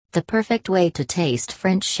the perfect way to taste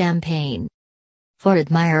French champagne. For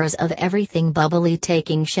admirers of everything bubbly,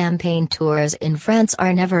 taking champagne tours in France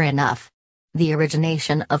are never enough. The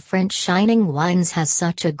origination of French shining wines has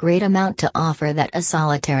such a great amount to offer that a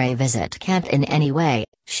solitary visit can't in any way,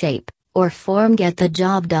 shape, or form get the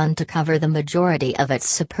job done to cover the majority of its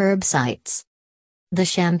superb sights. The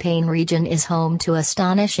Champagne region is home to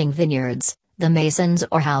astonishing vineyards, the maisons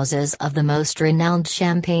or houses of the most renowned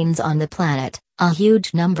champagnes on the planet, a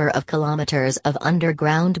huge number of kilometers of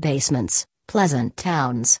underground basements, pleasant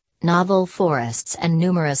towns, novel forests, and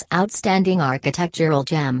numerous outstanding architectural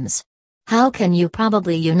gems. How can you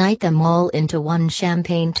probably unite them all into one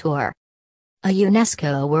champagne tour? A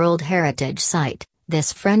UNESCO World Heritage Site,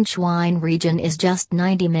 this French wine region is just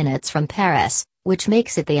 90 minutes from Paris, which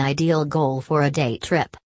makes it the ideal goal for a day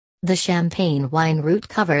trip. The Champagne wine route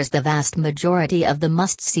covers the vast majority of the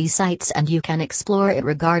must-see sites, and you can explore it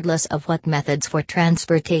regardless of what methods for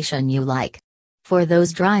transportation you like. For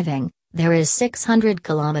those driving, there is 600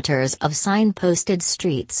 kilometers of signposted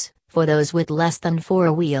streets. For those with less than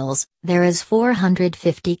 4 wheels, there is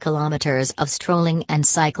 450 kilometers of strolling and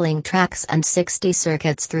cycling tracks and 60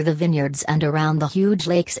 circuits through the vineyards and around the huge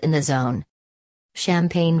lakes in the zone.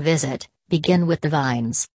 Champagne visit, begin with the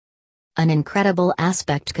vines. An incredible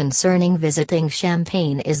aspect concerning visiting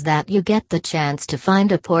Champagne is that you get the chance to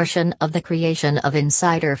find a portion of the creation of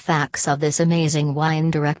insider facts of this amazing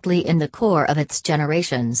wine directly in the core of its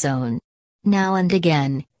generation zone. Now and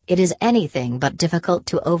again, it is anything but difficult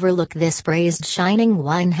to overlook this praised shining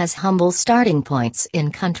wine has humble starting points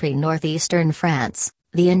in country northeastern France.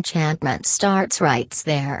 The enchantment starts right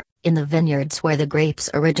there, in the vineyards where the grapes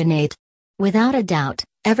originate. Without a doubt,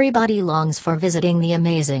 everybody longs for visiting the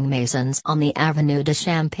amazing maisons on the Avenue de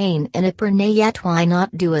Champagne in Epernay, yet why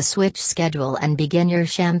not do a switch schedule and begin your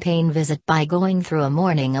Champagne visit by going through a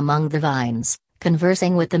morning among the vines,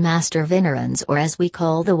 conversing with the master vignerons, or as we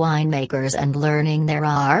call the winemakers, and learning their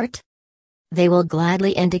art? They will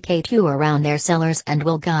gladly indicate you around their cellars and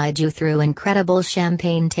will guide you through incredible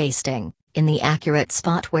champagne tasting, in the accurate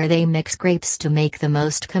spot where they mix grapes to make the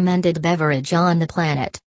most commended beverage on the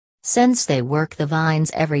planet. Since they work the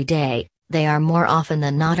vines every day, they are more often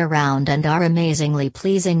than not around and are amazingly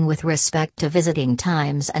pleasing with respect to visiting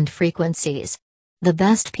times and frequencies. The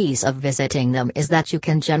best piece of visiting them is that you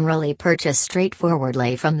can generally purchase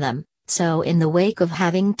straightforwardly from them, so in the wake of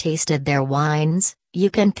having tasted their wines,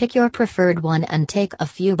 you can pick your preferred one and take a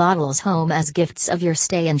few bottles home as gifts of your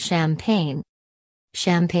stay in Champagne.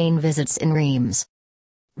 Champagne visits in Reims.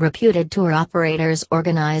 Reputed tour operators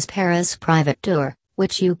organize Paris Private Tour,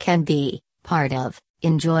 which you can be part of.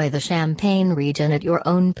 Enjoy the Champagne region at your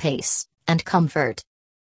own pace and comfort.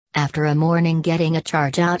 After a morning getting a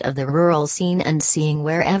charge out of the rural scene and seeing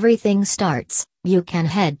where everything starts, you can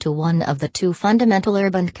head to one of the 2 fundamental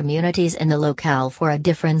urban communities in the locale for a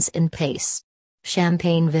difference in pace.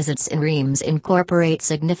 Champagne visits in Reims incorporate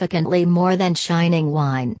significantly more than shining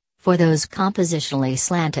wine. For those compositionally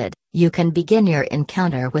slanted, you can begin your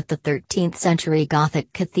encounter with the 13th century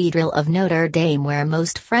Gothic Cathedral of Notre Dame, where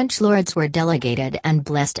most French lords were delegated and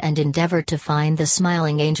blessed, and endeavor to find the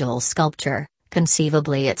Smiling Angel sculpture,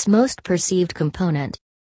 conceivably its most perceived component.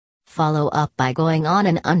 Follow up by going on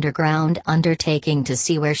an underground undertaking to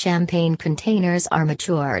see where champagne containers are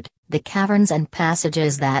matured. The caverns and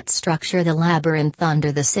passages that structure the labyrinth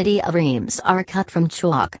under the city of Reims are cut from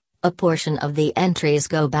chalk. A portion of the entries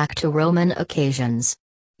go back to Roman occasions.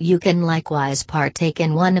 You can likewise partake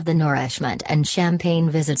in one of the nourishment and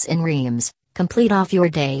champagne visits in Reims, complete off your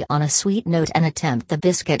day on a sweet note, and attempt the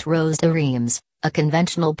biscuit rose de Reims, a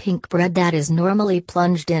conventional pink bread that is normally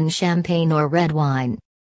plunged in champagne or red wine.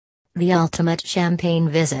 The ultimate champagne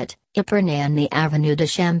visit, Epernay and the Avenue de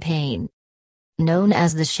Champagne. Known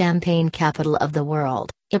as the champagne capital of the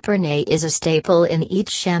world, Epernay is a staple in each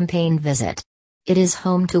champagne visit. It is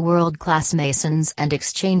home to world-class maisons and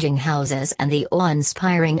exchanging houses and the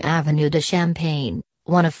awe-inspiring Avenue de Champagne,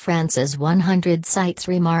 one of France's 100 sites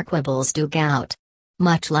remarquables du Gout.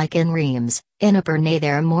 Much like in Reims, in Epernay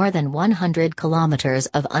there are more than 100 kilometers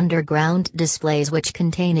of underground displays which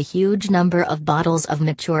contain a huge number of bottles of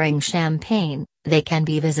maturing champagne. They can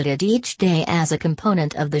be visited each day as a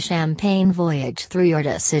component of the champagne voyage through your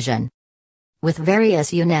decision. With various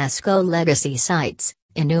UNESCO legacy sites,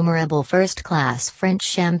 innumerable first-class French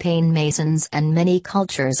champagne maisons, and many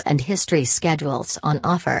cultures and history schedules on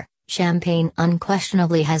offer, Champagne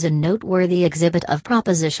unquestionably has a noteworthy exhibit of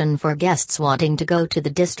proposition for guests wanting to go to the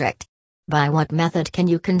district. By what method can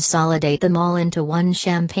you consolidate them all into one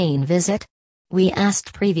Champagne visit? We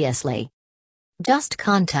asked previously. Just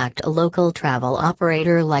contact a local travel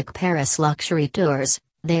operator like Paris Luxury Tours,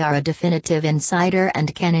 They are a definitive insider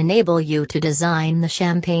and can enable you to design the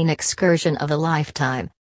champagne excursion of a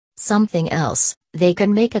lifetime. Something else, they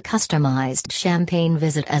can make a customized champagne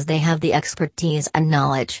visit as they have the expertise and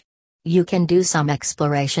knowledge. You can do some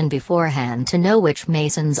exploration beforehand to know which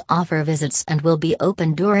masons offer visits and will be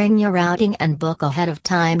open during your outing, and book ahead of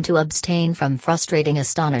time to abstain from frustrating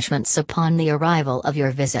astonishments upon the arrival of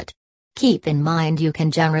your visit. Keep in mind you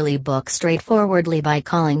can generally book straightforwardly by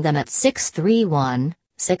calling them at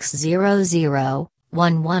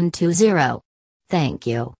 631-600-1120. Thank you.